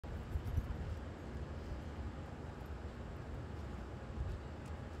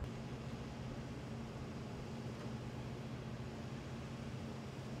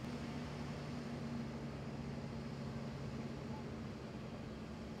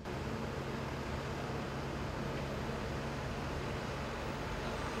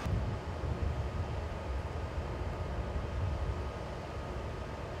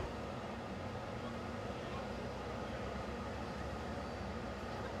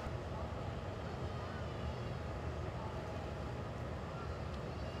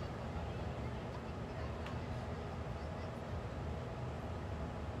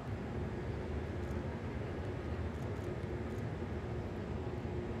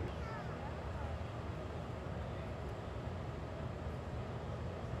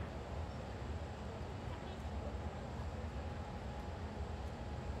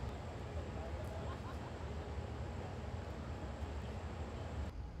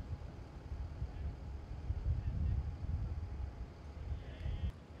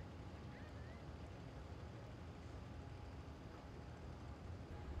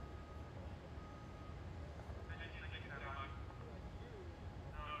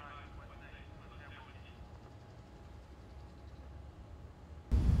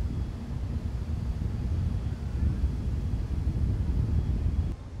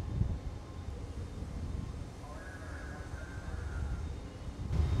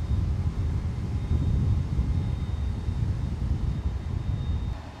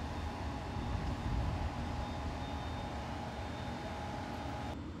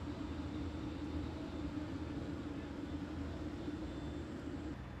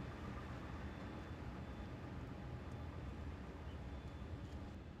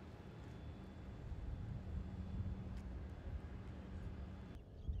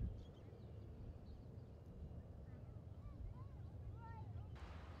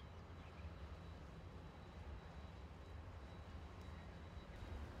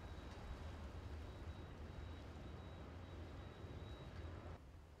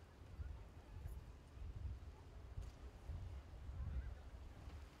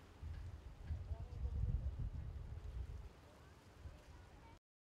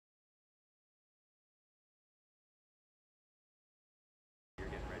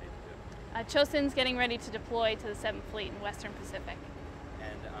Chosin's getting ready to deploy to the 7th Fleet in Western Pacific.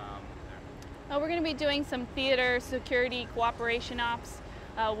 And We're going to be doing some theater security cooperation ops.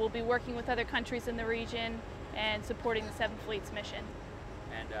 We'll be working with other countries in the region and supporting the 7th Fleet's mission.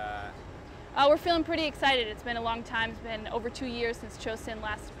 and We're feeling pretty excited. It's been a long time. It's been over 2 years since Chosin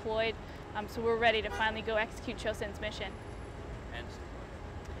last deployed, so we're ready to finally go execute Chosin's mission. and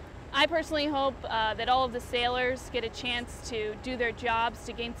I personally hope that all of the sailors get a chance to do their jobs,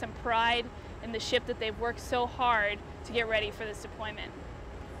 to gain some pride in the ship that they've worked so hard to get ready for this deployment.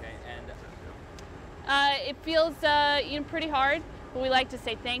 okay, and It feels pretty hard, but we like to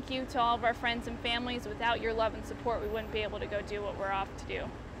say thank you to all of our friends and families. Without your love and support, we wouldn't be able to go do what we're off to do.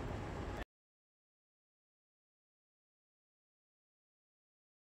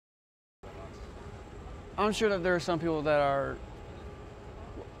 I'm sure that there are some people that are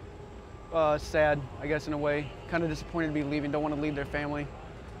sad, I guess, in a way, kind of disappointed to be leaving, don't want to leave their family.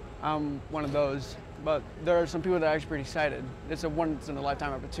 I'm one of those. But there are some people that are actually pretty excited. It's a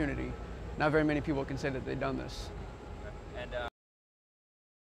once-in-a-lifetime opportunity. Not very many people can say that they've done this. and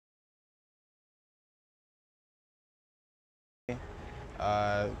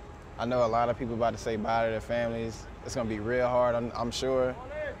I know a lot of people about to say bye to their families. It's going to be real hard, I'm sure.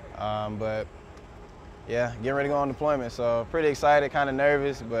 But yeah, getting ready to go on deployment. So pretty excited, kind of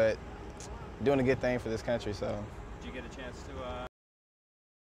nervous, but doing a good thing for this country. So. did you get a chance to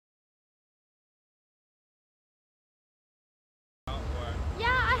Yeah,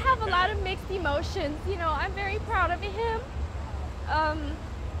 I have a lot of mixed emotions. You know, I'm very proud of him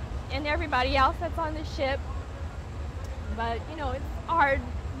and everybody else that's on the ship. But, you know, it's hard,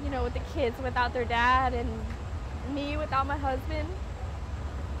 you know, with the kids without their dad and me without my husband.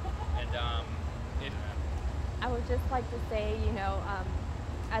 and I would just like to say, you know,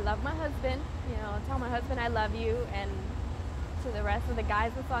 I love my husband. You know, tell my husband I love you, and to the rest of the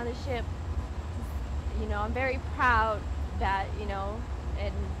guys that's on the ship, you know, I'm very proud that, you know,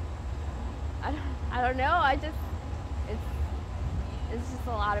 and I don't know, it's just a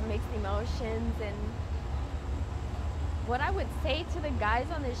lot of mixed emotions. And what I would say to the guys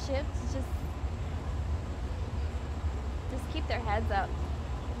on the ship is just keep their heads up,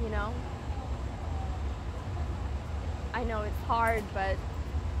 you know. I know it's hard, but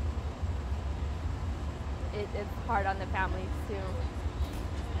it's hard on the families too.